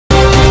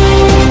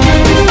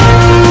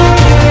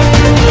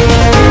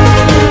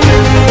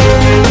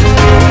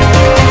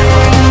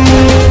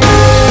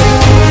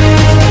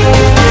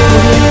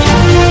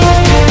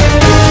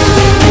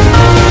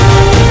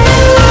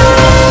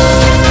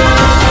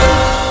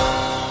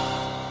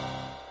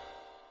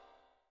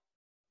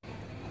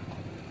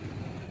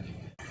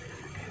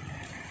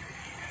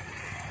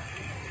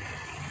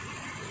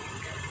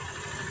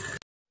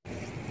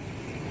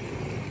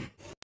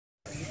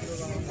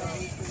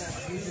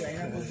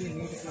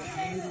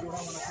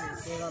కూడా మనకి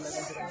సేవ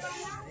లభించడం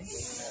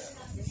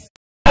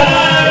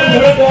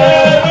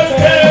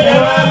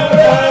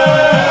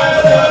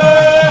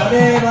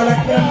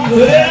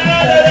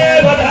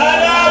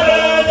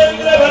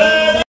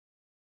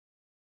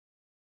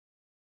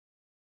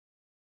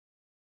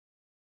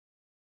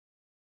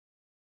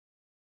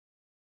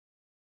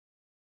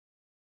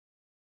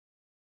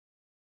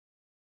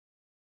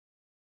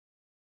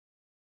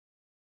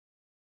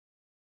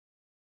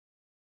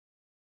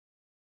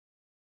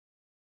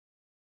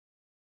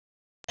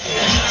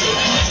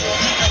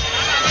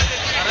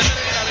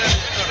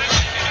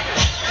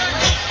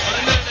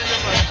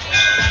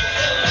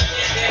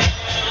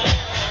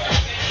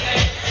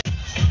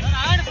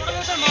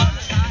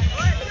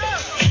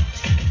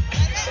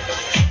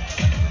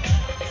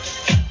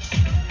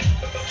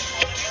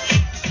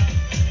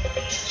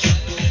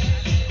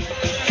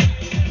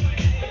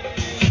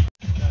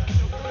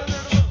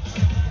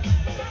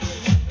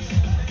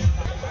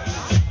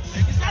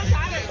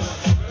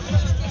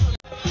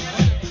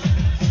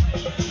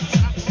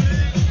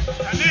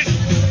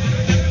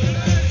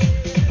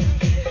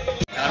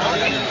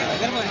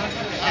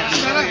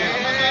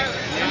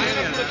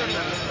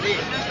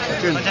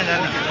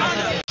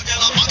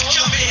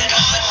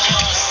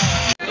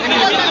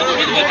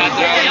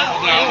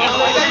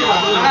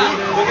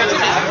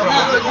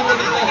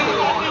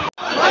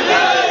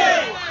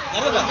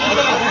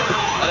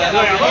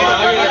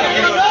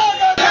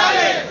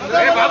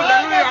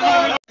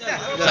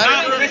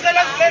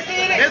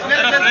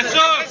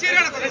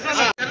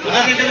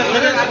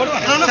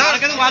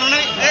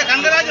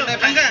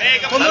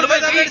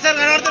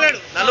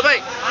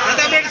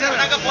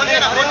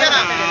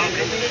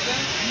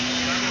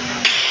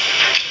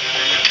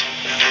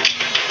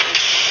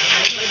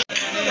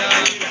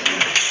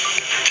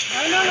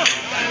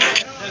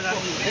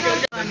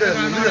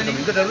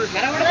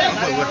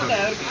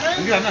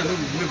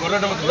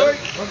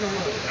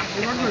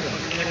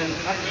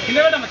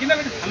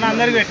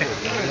అందరికి పెట్టే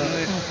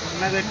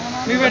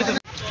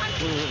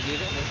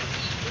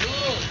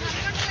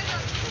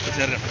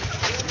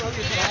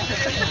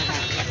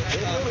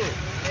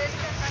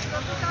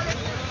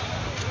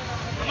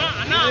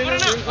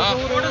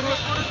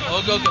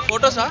ఓకే ఓకే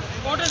ఫోటోసా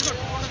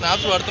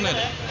స్నాప్స్ పడుతున్నాయి.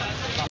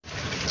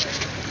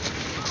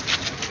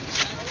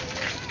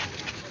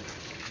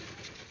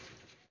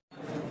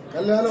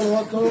 కళ్యాణ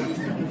మహోత్సవం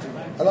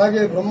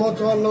అలాగే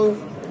బ్రహ్మోత్సవాల్లో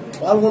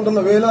పాల్గొంటున్న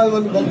వేలాది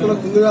మంది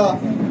భక్తులకు ముందుగా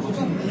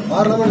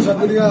పార్లమెంట్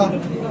సభ్యుడిగా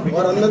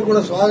వారందరూ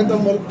కూడా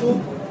స్వాగతం పలుకుతూ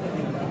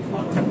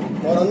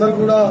వారందరూ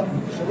కూడా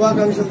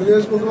శుభాకాంక్షలు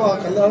తెలియజేసుకుంటూ ఆ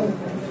కళ్యాణం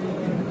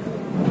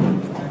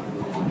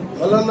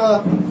మల్లన్న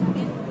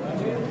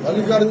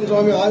మల్లికార్జున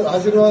స్వామి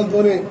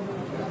ఆశీర్వాదంతో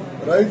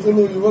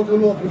రైతులు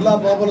యువకులు పిల్లా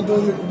పాపలతో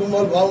మీ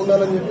కుటుంబాలు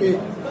బాగుండాలని చెప్పి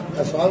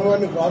ఆ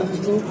స్వామివారిని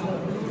ప్రార్థిస్తూ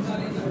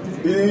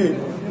ఇది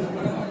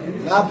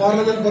నా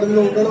పార్లమెంట్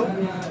పరిధిలో ఉండడం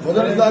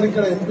మొదటిసారి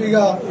ఇక్కడ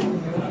ఎంపీగా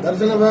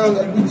దర్శన భాగం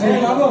కల్పించి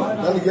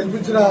నన్ను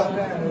గెలిపించిన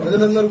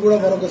ప్రజలందరూ కూడా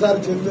మరొకసారి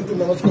చేతులెత్తి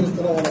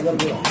నమస్కరిస్తున్నాం. వాళ్ళందరూ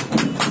కూడా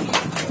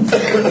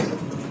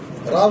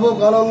రాబో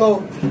కాలంలో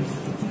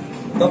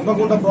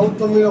తప్పకుండా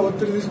ప్రభుత్వం మీద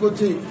ఒత్తిడి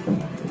తీసుకొచ్చి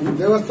ఈ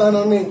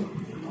దేవస్థానాన్ని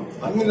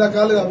అన్ని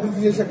రకాలుగా అభివృద్ధి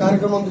చేసే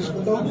కార్యక్రమం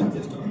తీసుకుంటాం.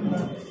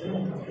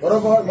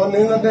 మన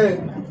ఏంటంటే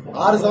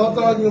 6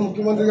 సంవత్సరాలకి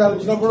ముఖ్యమంత్రి గారు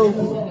వచ్చినప్పుడు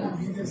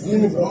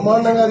దీన్ని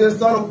బ్రహ్మాండంగా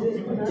చేస్తాను,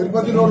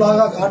 తిరుపతిలో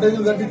లాగా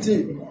కాటేజీలు కట్టించి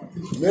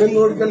మెయిన్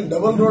రోడ్కి వెళ్ళి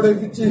డబుల్ రోడ్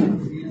వేయించి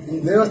ఈ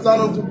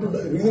దేవస్థానం చుట్టూ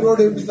రింగ్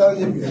రోడ్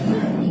వేయిస్తానని చెప్పి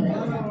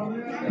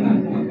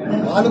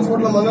 4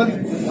 కోట్ల మంది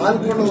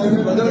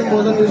ప్రజలకు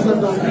మోసం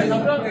చేసినట్టు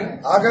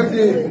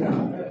ఆఖరికి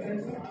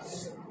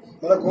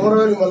మన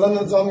komuravelli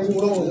మల్లన్న స్వామికి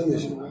కూడా మోసం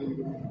చేసింది.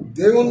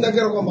 దేవుని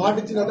దగ్గర ఒక మాట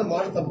ఇచ్చినంటే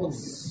మాట తప్పదు.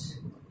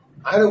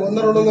 ఆయన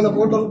 100-200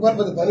 కోట్ల రూపాయలు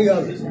పెద్ద పని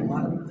కాదు.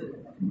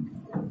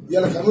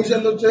 ఇవాళ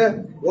కమిషన్లు వచ్చే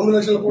 2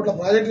 లక్షల కోట్ల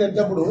ప్రాజెక్టులు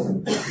కట్టినప్పుడు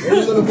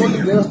 200 కోట్లు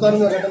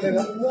దేవస్థానంగా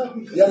కట్టలేదా?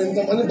 ఇవాళ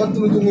ఇంతమంది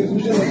భక్తులు వచ్చి మీరు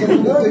చూసి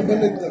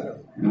ఇబ్బంది అవుతున్నారు.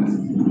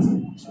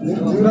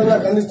 నేను తీవ్రంగా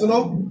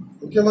ఖండిస్తున్నాం.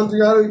 ముఖ్యమంత్రి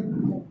గారు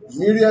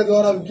మీడియా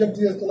ద్వారా విజ్ఞప్తి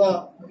చేస్తున్నా,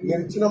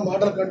 మీరు ఇచ్చిన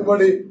మాటలు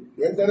కట్టుబడి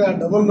వెంటనే ఆ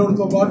డబుల్ రోడ్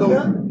తో పాటు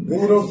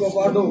రింగ్ రోడ్ తో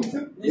పాటు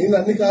నేను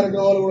అన్ని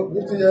కార్యక్రమాలు కూడా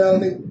పూర్తి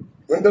చేయాలని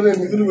వెంటనే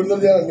నిధులు విడుదల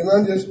చేయాలని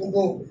డిమాండ్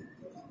చేసుకుంటూ,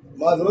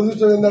 మా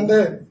దురదృష్టం ఏంటంటే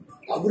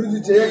అభివృద్ధి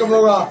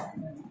చేయకపోగా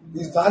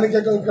ఈ స్థానిక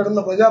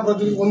ఇక్కడున్న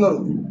ప్రజాప్రతినిధులు ఉన్నారు,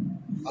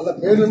 వాళ్ళ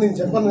పేర్లు నేను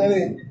చెప్పను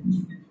కానీ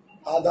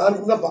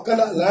దానికున్న పక్కన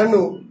ల్యాండ్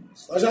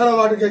శ్మశాన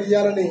వాటికి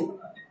ఇవ్వాలని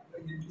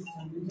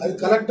అది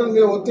కలెక్టర్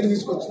మీద ఒత్తిడి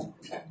తీసుకొచ్చింది.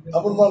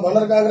 అప్పుడు మా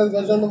మండల కాంగ్రెస్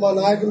ప్రెసిడెంట్, మా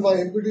నాయకులు, మా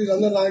ఎంపీటీలు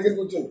అందరు నా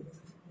దగ్గరికి వచ్చింది.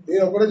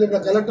 నేను ఒకటే చెప్పిన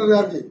కలెక్టర్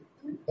గారికి,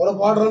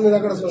 పొరపాటున మీరు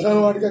అక్కడ శ్మశాన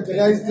వాటిగా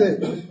కేటాయిస్తే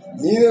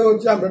నేనే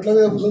వచ్చి ఆ మెట్ల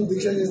మీద కూర్చొని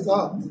దీక్ష చేస్తా,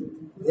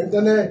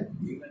 వెంటనే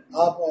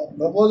ఆ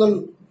ప్రపోజల్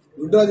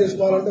విత్డ్రా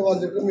చేసుకోవాలంటే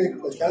వాళ్ళు చెప్పి మీకు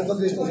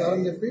క్యాన్సిల్ చేసిన సార్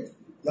అని చెప్పి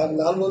నాకు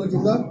 4 రోజుల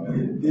కింద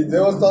ఈ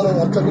దేవస్థానం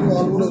అర్చకులు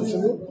వాళ్ళు కూడా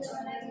వచ్చింది.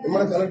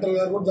 మిమ్మల్ని కలెక్టర్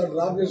గారు కూడా దాన్ని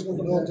డ్రాప్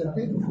చేసుకుంటున్నాం అని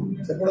చెప్పి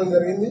చెప్పడం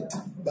జరిగింది.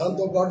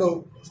 దాంతోపాటు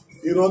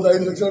ఈ రోజు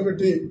 5 లక్షలు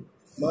పెట్టి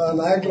మా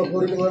నాయకుల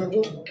కోరిక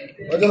మేరకు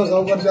ప్రజల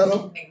సౌకర్యాలు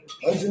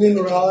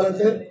మంచినీళ్లు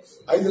రావాలంటే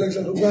 5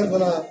 లక్షల రూపాయలు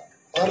మన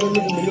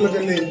పార్లమెంట్ నిధులకు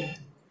వెళ్లి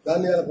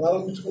దాన్ని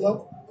ప్రారంభించుకున్నాం.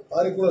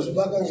 వారికి కూడా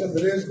శుభాకాంక్షలు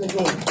తెలియజేసుకుంటూ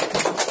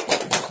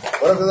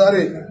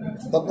మరొకసారి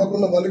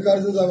తప్పకుండా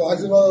మల్లికార్జున స్వామి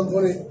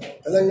ఆశీర్వాదంతో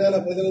తెలంగాణ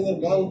ప్రజలందరూ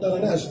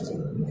బాగుంటారని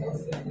ఆశిస్తున్నాను.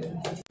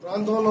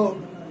 ప్రాంతంలో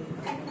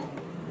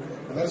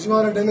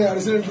నరసింహారెడ్డి అనే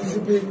అడిషనల్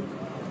డీసీపీ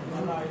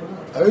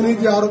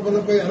అవినీతి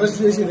ఆరోపణలపై అరెస్ట్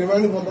చేసి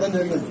రిమాండ్ పంపడం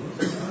జరిగింది.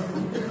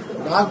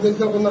 నాకు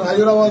తెలిసిన కొందరు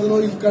హైదరాబాద్ లో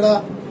ఇక్కడ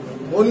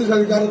పోలీసు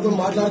అధికారులతో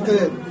మాట్లాడితే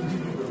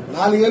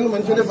 4 ఏళ్లు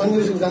మంచిగానే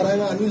పనిచేసింది సార్,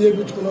 ఆయన అన్ని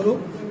చేయించుకున్నారు.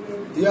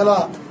 ఇవాళ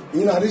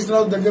ఈయన హరీష్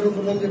రావు దగ్గర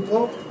ఉంటుందని చెప్పో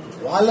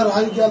వాళ్ళ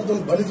రాజకీయాలతో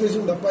బలి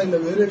చేసిన తప్ప ఇలా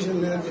వేరే విషయం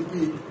లేదని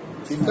చెప్పి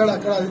ఇక్కడ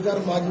అక్కడ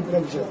అధికారం మాకు చెప్పిన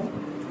విషయం.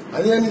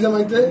 అదే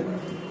నిజమైతే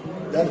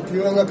దాన్ని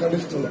తీవ్రంగా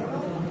ఖండిస్తున్నాం.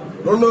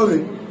 రెండవది,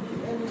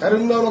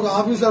 కరీంనగర్ ఒక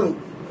ఆఫీసరు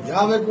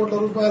 50 కోట్ల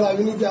రూపాయల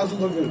అవినీతి ఆశ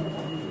దొరికింది.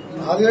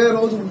 అదే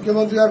రోజు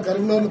ముఖ్యమంత్రి గారు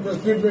కరీంనగర్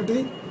ప్రెస్ మీట్ పెట్టి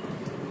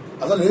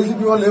అసలు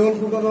ఏసీపీ వాళ్ళు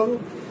ఏమనుకుంటున్నారు,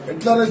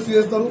 ఎట్లా అరెస్ట్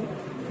చేస్తారు,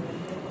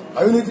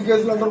 అవినీతి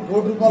కేసులు అంటారు,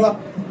 ₹1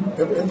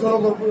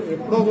 కోటి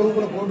ఎప్పుడో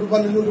కొనుక్కున్న ₹1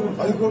 కోటి ఇల్లు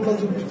 10 కోట్లను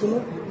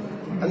చూపిస్తున్నారు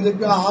అని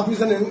చెప్పి ఆ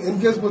ఆఫీసర్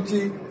ఎన్కేసుకు వచ్చి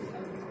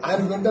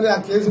ఆయన వెంటనే ఆ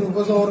కేసును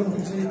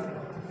ఉపసంహరించి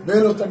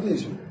బెయిల్ వస్తట్టు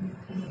చేసింది.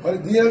 మరి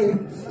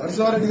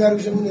నరసింహారెడ్డి గారి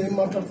విషయం మీద ఏం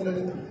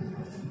మాట్లాడతలేడు?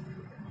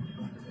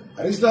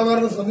 హరీష్ రావు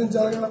గారిని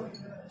స్పందించాలి కదా,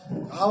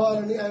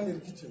 కావాలని ఆయన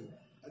ఇరికిచ్చింది.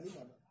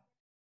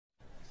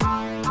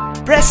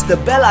 Press the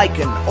bell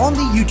icon on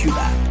the YouTube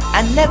app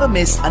and never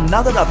miss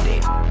another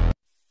update.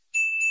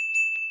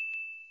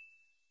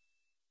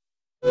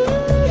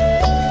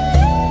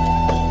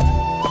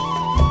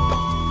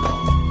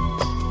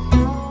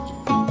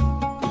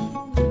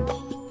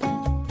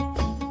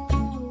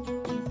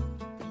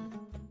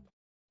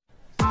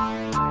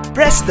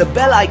 Press the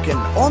bell icon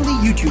on the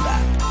YouTube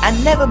app and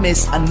never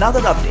miss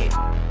another update.